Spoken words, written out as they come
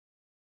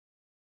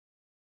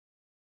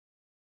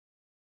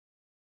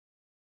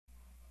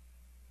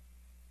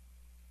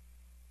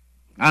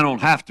I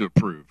don't have to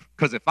approve.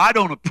 Because if I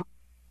don't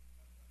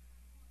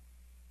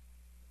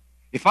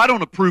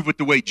approve with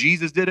the way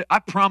Jesus did it, I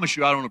promise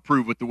you I don't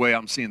approve with the way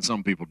I'm seeing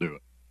some people do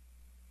it.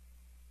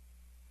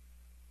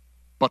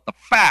 But the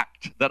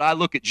fact that I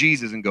look at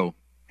Jesus and go,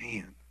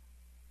 man,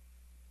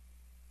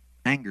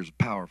 anger's a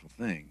powerful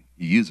thing.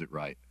 You use it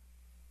right.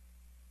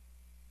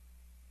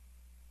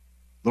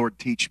 Lord,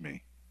 teach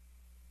me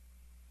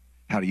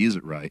how to use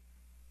it right.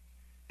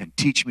 And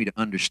teach me to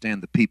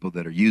understand the people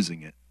that are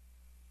using it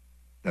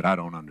that I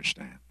don't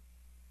understand.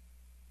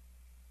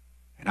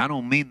 And I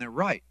don't mean they're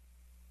right.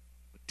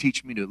 But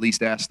teach me to at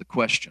least ask the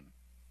question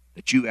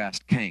that you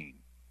asked Cain.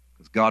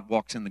 Because God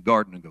walks in the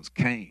garden and goes,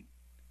 Cain,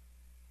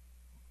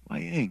 why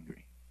are you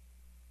angry?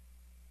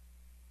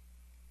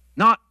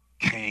 Not,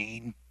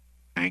 Cain,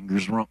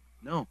 anger's wrong.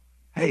 No.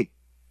 Hey,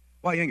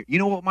 why are you angry? You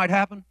know what might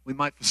happen? We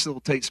might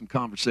facilitate some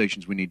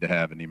conversations we need to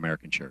have in the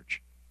American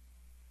church.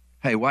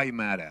 Hey, why are you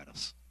mad at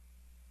us?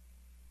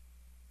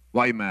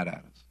 Why are you mad at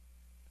us?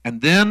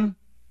 And then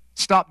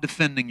stop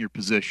defending your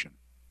position.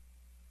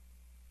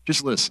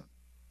 Just listen.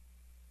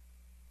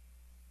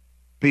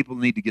 People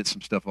need to get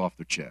some stuff off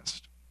their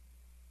chest.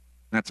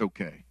 That's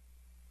okay.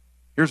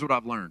 Here's what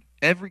I've learned.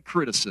 Every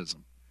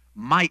criticism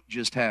might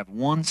just have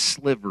one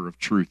sliver of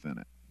truth in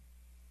it.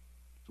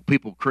 So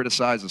people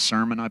criticize a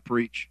sermon I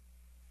preach,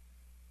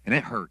 and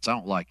it hurts. I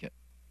don't like it.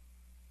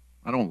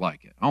 I don't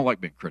like it. I don't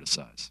like being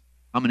criticized.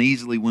 I'm an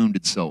easily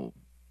wounded soul.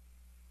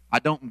 I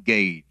don't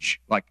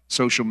engage like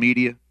social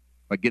media,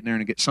 like getting there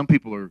and get. Some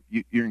people are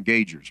you're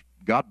engagers.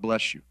 God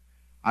bless you.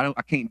 I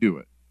can't do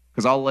it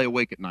because I'll lay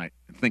awake at night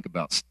and think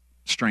about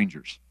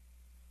strangers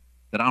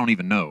that I don't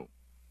even know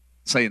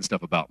saying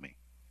stuff about me,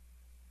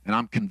 and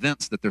I'm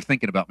convinced that they're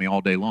thinking about me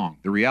all day long.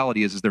 The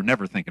reality is they're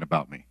never thinking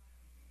about me.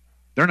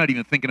 They're not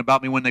even thinking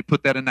about me when they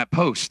put that in that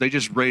post. They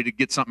just ready to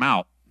get something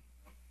out.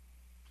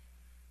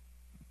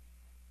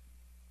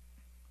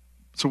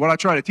 So what I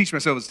try to teach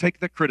myself is take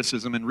that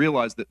criticism and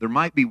realize that there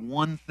might be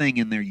one thing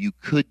in there you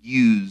could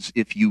use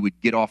if you would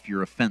get off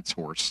your offense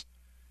horse.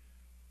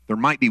 There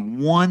might be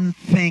one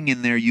thing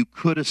in there you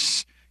could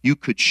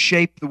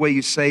shape the way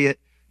you say it.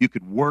 You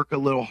could work a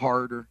little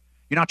harder.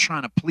 You're not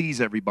trying to please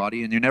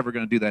everybody, and you're never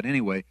going to do that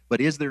anyway. But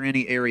is there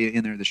any area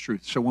in there that's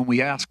truth? So when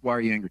we ask, why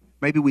are you angry?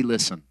 Maybe we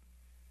listen.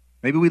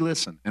 Maybe we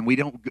listen, and we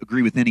don't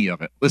agree with any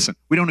of it. Listen,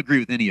 we don't agree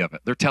with any of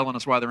it. They're telling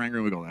us why they're angry,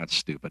 and we go, that's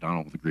stupid. I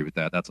don't agree with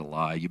that. That's a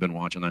lie. You've been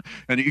watching that.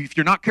 And if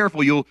you're not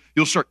careful, you'll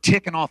start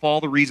ticking off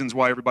all the reasons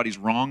why everybody's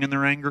wrong in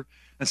their anger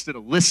instead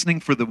of listening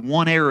for the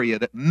one area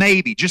that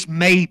maybe, just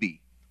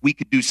maybe, we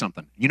could do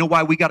something. You know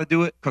why we got to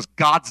do it? Because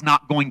God's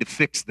not going to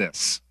fix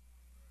this.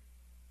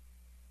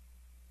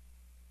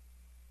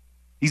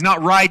 He's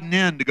not riding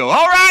in to go,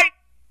 all right,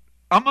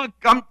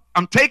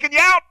 I'm taking you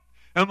out.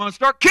 I'm going to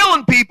start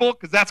killing people,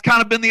 because that's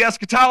kind of been the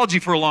eschatology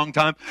for a long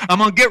time. I'm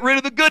going to get rid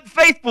of the good,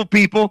 faithful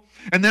people,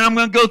 and then I'm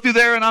going to go through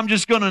there and I'm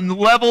just going to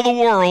level the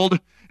world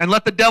and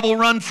let the devil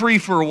run free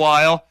for a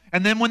while.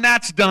 And then when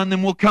that's done,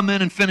 then we'll come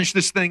in and finish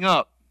this thing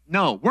up.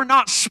 No, we're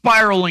not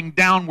spiraling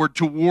downward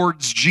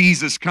towards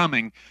Jesus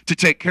coming to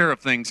take care of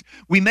things.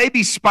 We may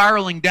be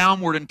spiraling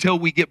downward until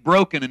we get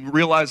broken and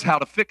realize how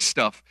to fix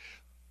stuff.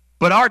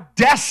 But our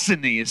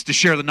destiny is to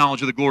share the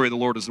knowledge of the glory of the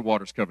Lord as the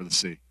waters cover the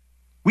sea.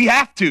 We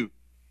have to.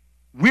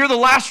 We're the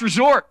last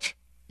resort.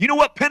 You know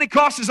what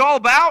Pentecost is all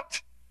about?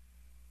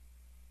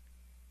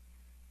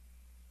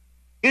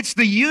 It's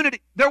the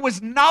unity. There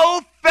was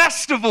no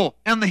festival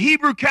in the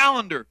Hebrew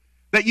calendar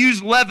that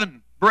used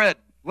leavened bread,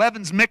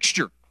 leaven's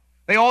mixture.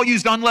 They all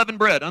used unleavened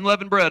bread,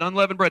 unleavened bread,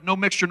 unleavened bread. No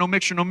mixture, no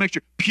mixture, no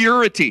mixture.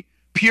 Purity,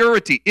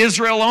 purity.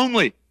 Israel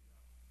only.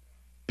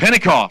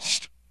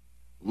 Pentecost,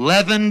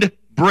 leavened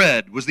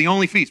bread was the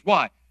only feast.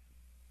 Why?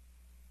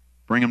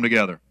 Bring them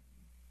together.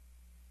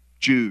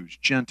 Jews,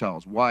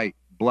 Gentiles, white,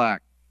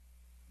 black,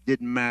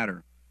 didn't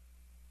matter.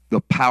 The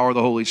power of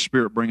the Holy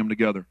Spirit bring them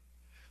together.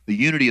 The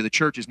unity of the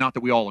church is not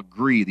that we all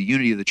agree. The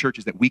unity of the church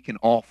is that we can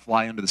all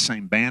fly under the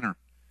same banner.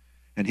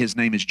 And His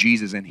name is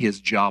Jesus, and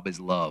His job is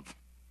love.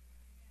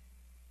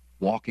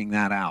 Walking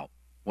that out.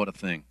 What a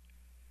thing.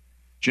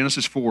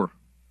 Genesis 4,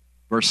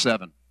 verse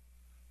 7.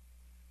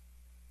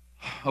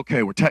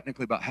 Okay, we're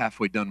technically about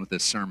halfway done with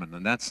this sermon,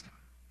 and that's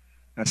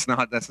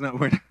not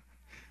where.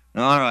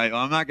 All right,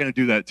 well, I'm not going to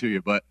do that to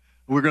you, but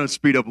we're going to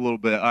speed up a little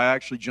bit. I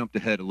actually jumped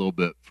ahead a little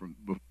bit from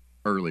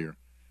earlier.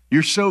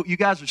 You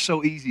guys are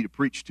so easy to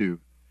preach to.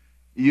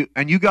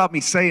 You got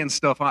me saying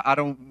stuff I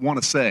don't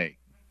want to say.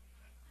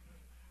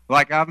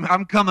 Like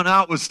I'm coming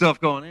out with stuff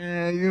going,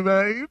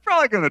 you're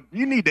probably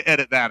you need to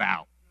edit that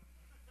out.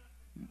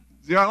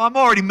 I'm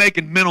already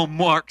making mental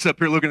marks up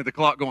here looking at the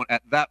clock going,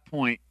 at that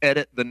point,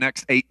 edit the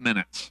next 8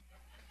 minutes.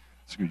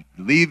 So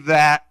leave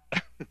that.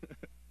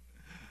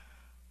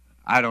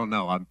 I don't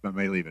know. I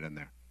may leave it in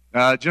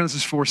there.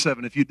 Genesis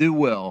 4:7. If you do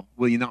well,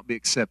 will you not be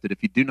accepted?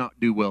 If you do not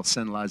do well,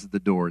 sin lies at the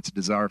door. Its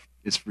desire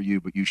is for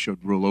you, but you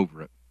should rule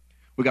over it.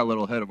 We got a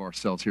little ahead of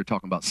ourselves here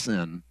talking about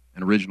sin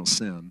and original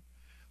sin.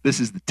 This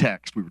is the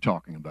text we were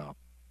talking about.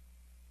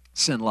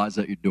 Sin lies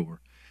at your door.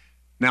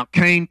 Now,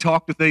 Cain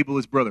talked with Abel,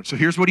 his brother. So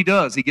here's what he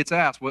does. He gets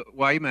asked, why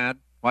are you mad?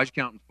 Why is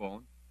your countenance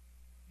fallen?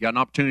 You got an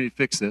opportunity to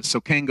fix this.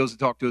 So Cain goes to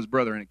talk to his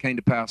brother, and it came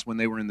to pass when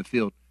they were in the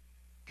field,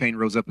 Cain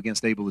rose up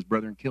against Abel, his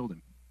brother, and killed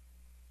him.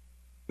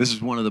 This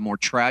is one of the more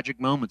tragic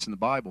moments in the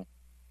Bible.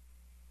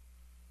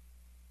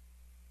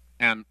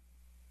 And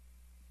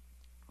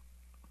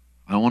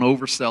I don't want to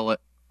oversell it,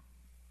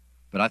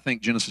 but I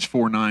think Genesis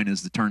 4:9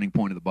 is the turning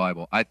point of the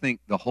Bible. I think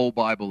the whole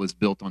Bible is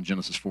built on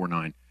Genesis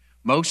 4:9.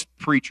 Most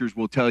preachers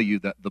will tell you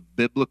that the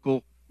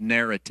biblical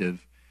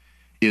narrative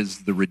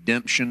is the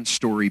redemption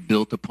story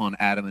built upon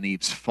Adam and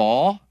Eve's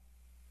fall,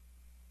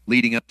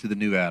 leading up to the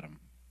new Adam.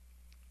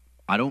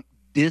 I don't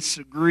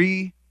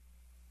disagree,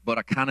 but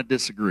I kind of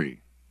disagree.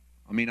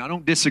 I mean, I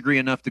don't disagree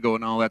enough to go,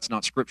 no, that's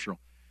not scriptural.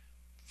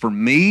 For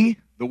me,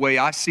 the way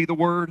I see the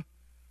Word,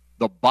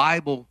 the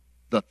Bible,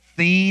 the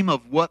theme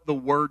of what the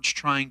Word's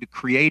trying to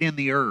create in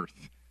the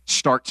earth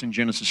starts in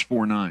Genesis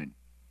 4:9.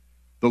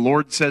 The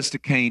Lord says to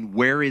Cain,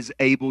 "Where is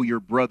Abel your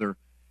brother?"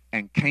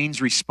 And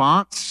Cain's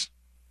response,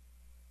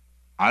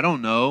 "I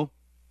don't know.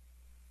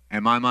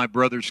 Am I my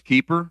brother's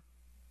keeper?"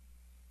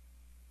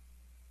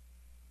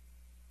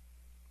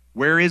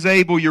 "Where is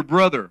Abel your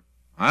brother?"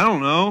 "I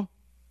don't know.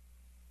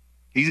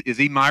 Is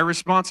he my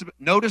responsibility?"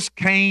 Notice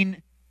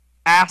Cain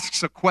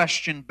asks a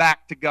question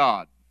back to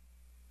God.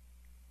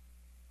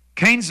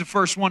 Cain's the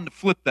first one to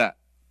flip that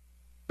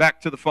back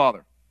to the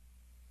Father.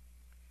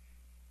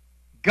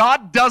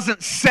 God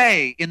doesn't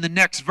say in the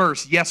next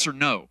verse yes or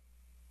no.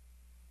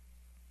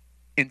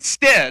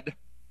 Instead,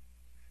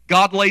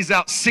 God lays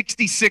out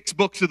 66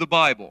 books of the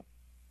Bible.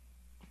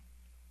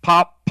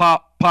 Pop,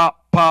 pop,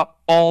 pop,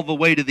 pop, all the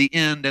way to the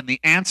end, and the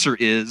answer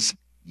is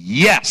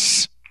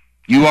yes,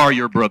 you are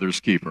your brother's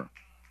keeper.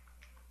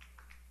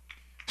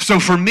 So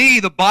for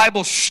me, the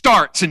Bible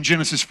starts in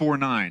Genesis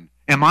 4:9.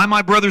 Am I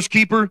my brother's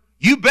keeper?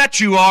 You bet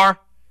you are.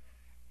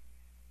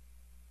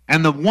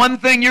 And the one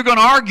thing you're going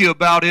to argue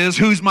about is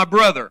who's my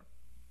brother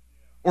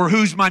or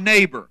who's my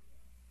neighbor.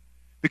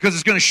 Because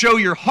it's going to show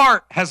your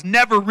heart has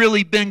never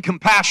really been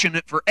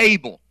compassionate for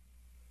Abel.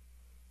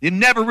 You've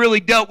never really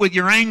dealt with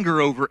your anger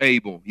over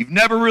Abel. You've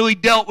never really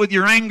dealt with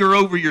your anger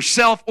over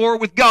yourself or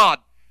with God.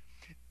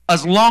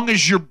 As long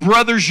as your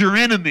brother's your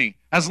enemy,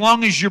 as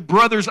long as your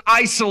brother's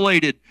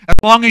isolated, as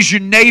long as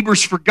your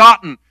neighbor's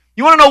forgotten.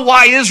 You want to know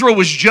why Israel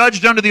was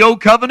judged under the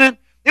Old Covenant?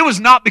 It was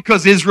not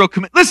because Israel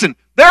committed. Listen,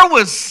 there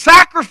was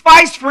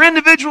sacrifice for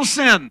individual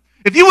sin.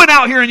 If you went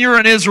out here and you're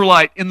an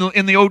Israelite in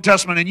the Old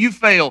Testament and you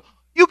fail,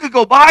 you could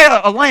go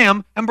buy a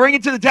lamb and bring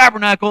it to the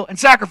tabernacle and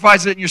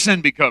sacrifice it and your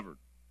sin be covered.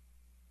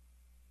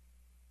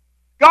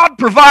 God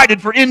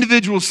provided for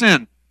individual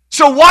sin.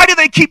 So why do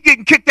they keep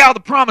getting kicked out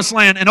of the promised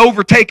land and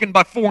overtaken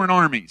by foreign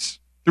armies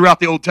throughout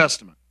the Old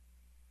Testament?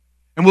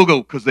 And we'll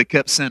go, because they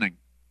kept sinning.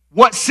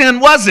 What sin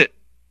was it?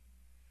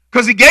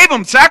 Because he gave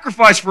them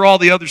sacrifice for all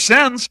the other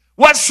sins.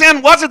 What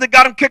sin was it that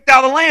got them kicked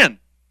out of the land?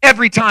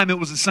 Every time it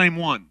was the same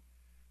one.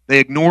 They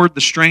ignored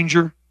the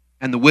stranger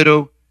and the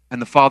widow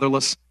and the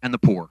fatherless and the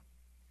poor.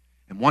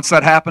 And once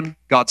that happened,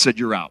 God said,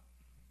 you're out.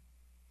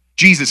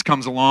 Jesus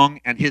comes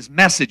along and his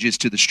message is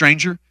to the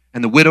stranger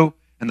and the widow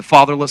and the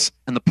fatherless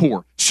and the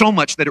poor. So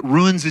much that it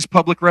ruins his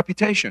public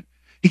reputation.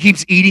 He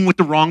keeps eating with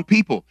the wrong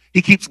people.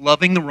 He keeps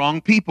loving the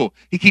wrong people.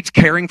 He keeps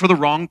caring for the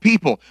wrong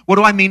people. What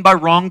do I mean by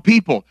wrong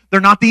people?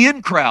 They're not the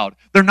in crowd.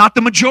 They're not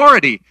the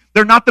majority.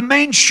 They're not the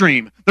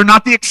mainstream. They're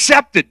not the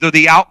accepted. They're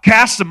the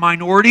outcasts, the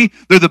minority.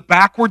 They're the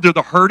backward. They're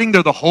the hurting.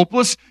 They're the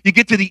hopeless. You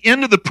get to the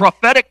end of the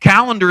prophetic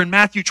calendar in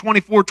Matthew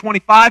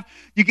 24:25.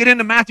 You get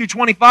into Matthew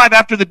 25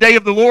 after the day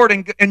of the Lord,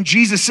 and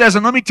Jesus says,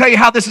 and let me tell you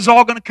how this is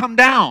all going to come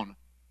down.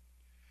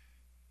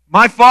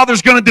 My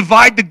Father's going to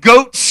divide the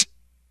goats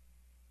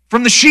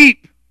from the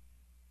sheep.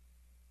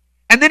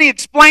 And then he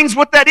explains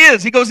what that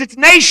is. He goes, it's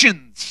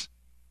nations.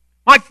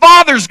 My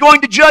Father's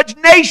going to judge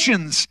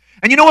nations.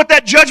 And you know what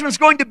that judgment's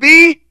going to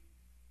be?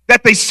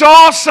 That they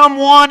saw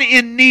someone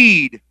in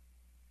need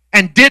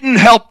and didn't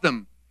help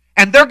them.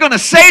 And they're going to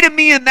say to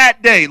me in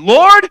that day,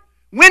 Lord,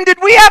 when did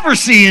we ever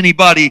see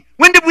anybody?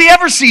 When did we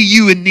ever see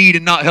you in need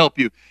and not help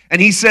you?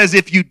 And he says,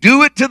 if you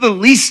do it to the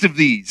least of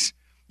these,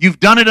 you've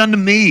done it unto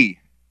me.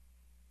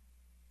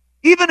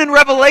 Even in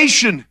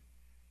Revelation,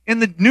 in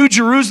the New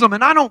Jerusalem,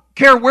 and I don't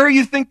care where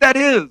you think that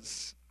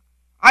is.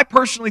 I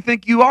personally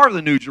think you are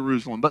the New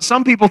Jerusalem, but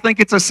some people think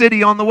it's a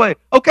city on the way.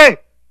 Okay,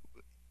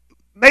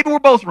 maybe we're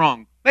both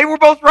wrong. Maybe we're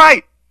both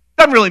right.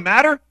 Doesn't really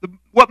matter.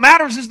 What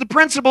matters is the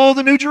principle of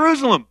the New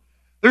Jerusalem.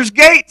 There's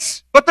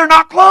gates, but they're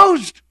not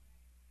closed.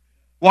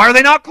 Why are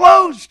they not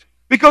closed?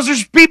 Because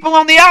there's people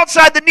on the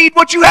outside that need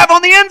what you have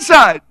on the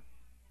inside.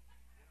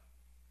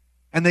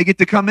 And they get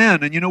to come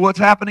in, and you know what's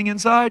happening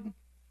inside?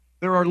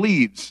 There are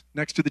leaves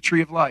next to the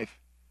tree of life.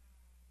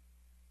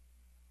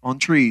 On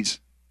trees,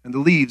 and the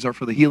leaves are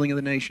for the healing of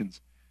the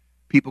nations.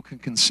 People can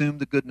consume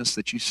the goodness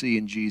that you see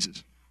in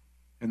Jesus,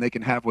 and they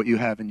can have what you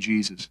have in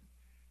Jesus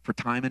for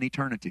time and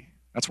eternity.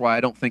 That's why I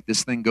don't think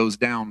this thing goes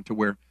down to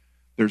where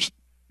there's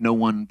no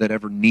one that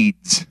ever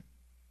needs.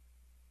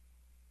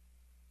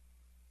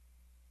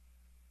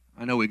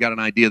 I know we got an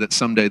idea that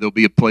someday there'll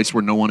be a place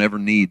where no one ever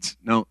needs.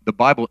 No, the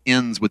Bible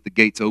ends with the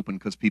gates open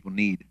because people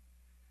need.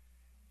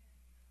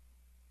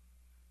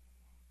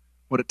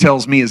 What it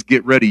tells me is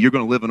get ready. You're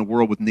going to live in a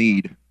world with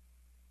need,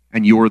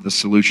 and you're the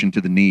solution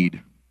to the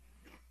need.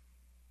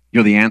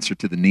 You're the answer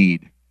to the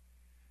need.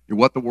 You're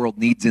what the world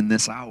needs in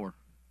this hour.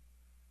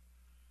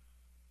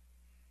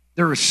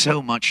 There is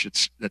so much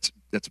that's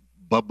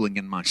bubbling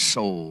in my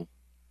soul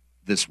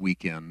this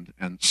weekend,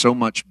 and so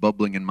much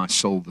bubbling in my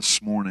soul this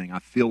morning. I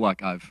feel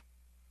like I've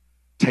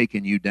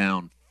taken you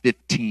down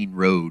 15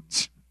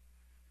 roads.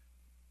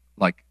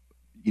 Like,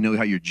 you know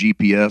how your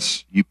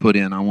GPS, you put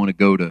in, I want to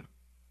go to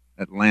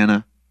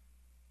Atlanta,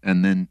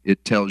 and then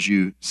it tells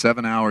you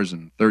 7 hours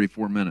and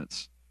 34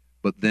 minutes.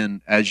 But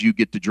then as you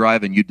get to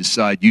driving, you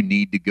decide you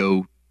need to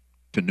go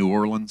to New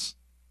Orleans,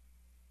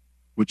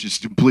 which is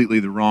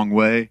completely the wrong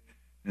way.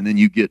 And then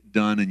you get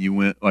done and you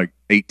went like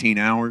 18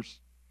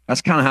 hours.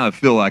 That's kind of how I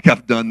feel like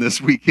I've done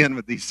this weekend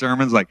with these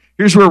sermons. Like,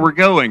 here's where we're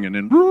going, and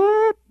then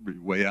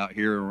way out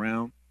here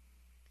around.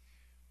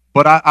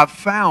 But I've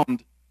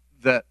found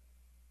that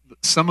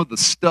some of the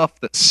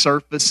stuff that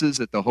surfaces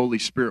that the Holy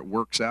Spirit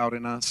works out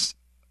in us,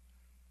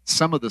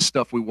 some of the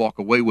stuff we walk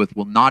away with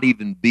will not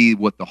even be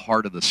what the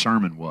heart of the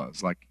sermon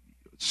was. Like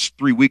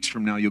 3 weeks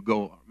from now, you'll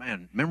go,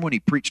 man, remember when he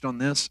preached on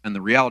this? And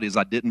the reality is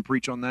I didn't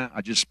preach on that.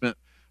 I just spent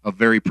a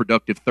very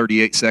productive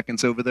 38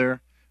 seconds over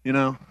there, you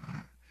know?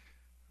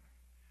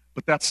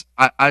 But that's,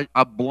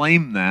 I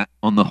blame that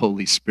on the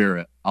Holy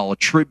Spirit. I'll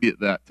attribute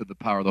that to the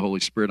power of the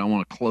Holy Spirit. I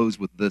want to close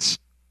with this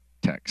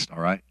text, all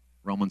right?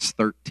 Romans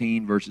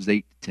 13, verses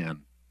 8 to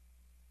 10.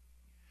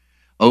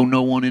 Owe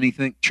no one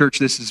anything. Church,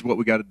 this is what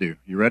we got to do.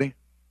 You ready?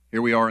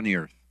 Here we are on the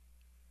earth.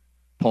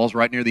 Paul's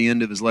right near the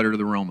end of his letter to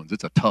the Romans.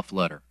 It's a tough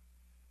letter.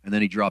 And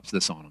then he drops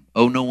this on them.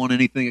 Owe no one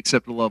anything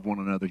except to love one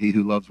another. He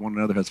who loves one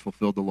another has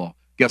fulfilled the law.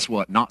 Guess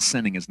what? Not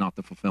sinning is not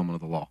the fulfillment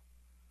of the law.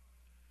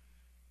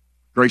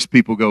 Grace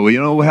people go, well,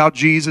 you know how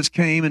Jesus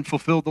came and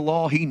fulfilled the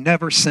law? He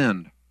never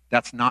sinned.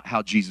 That's not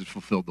how Jesus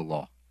fulfilled the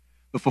law.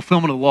 The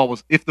fulfillment of the law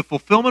was, if the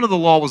fulfillment of the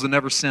law was a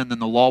never sin, then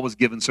the law was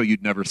given so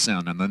you'd never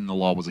sin, and then the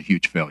law was a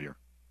huge failure.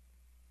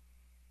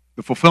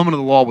 The fulfillment of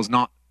the law was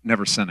not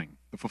never sinning.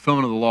 The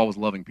fulfillment of the law was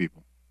loving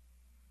people.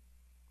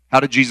 How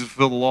did Jesus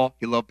fulfill the law?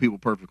 He loved people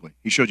perfectly.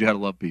 He showed you how to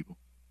love people.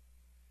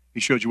 He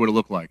showed you what it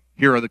looked like.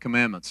 Here are the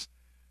commandments.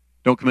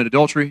 Don't commit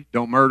adultery,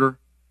 don't murder,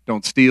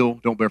 don't steal,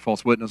 don't bear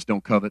false witness,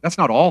 don't covet. That's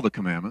not all the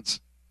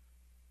commandments,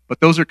 but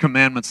those are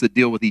commandments that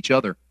deal with each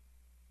other.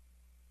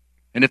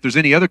 And if there's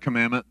any other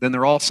commandment, then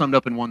they're all summed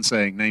up in one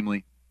saying,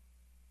 namely,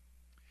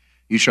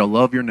 you shall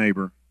love your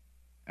neighbor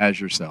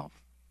as yourself.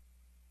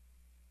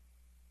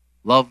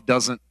 Love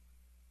doesn't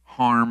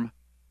harm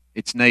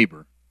its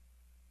neighbor.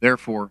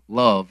 Therefore,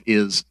 love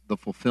is the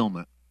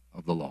fulfillment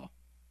of the law.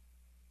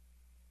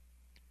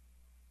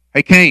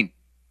 Hey, Cain,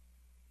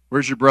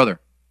 where's your brother?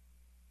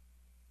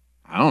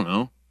 I don't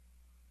know.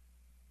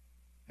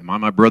 Am I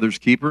my brother's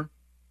keeper?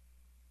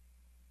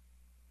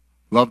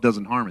 Love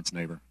doesn't harm its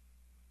neighbor.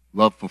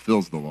 Love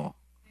fulfills the law.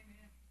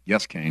 Amen.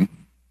 Yes, Cain.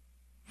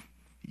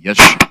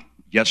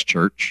 Yes,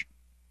 church.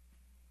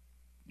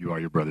 You are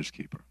your brother's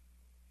keeper.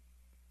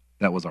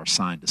 That was our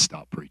sign to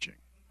stop preaching.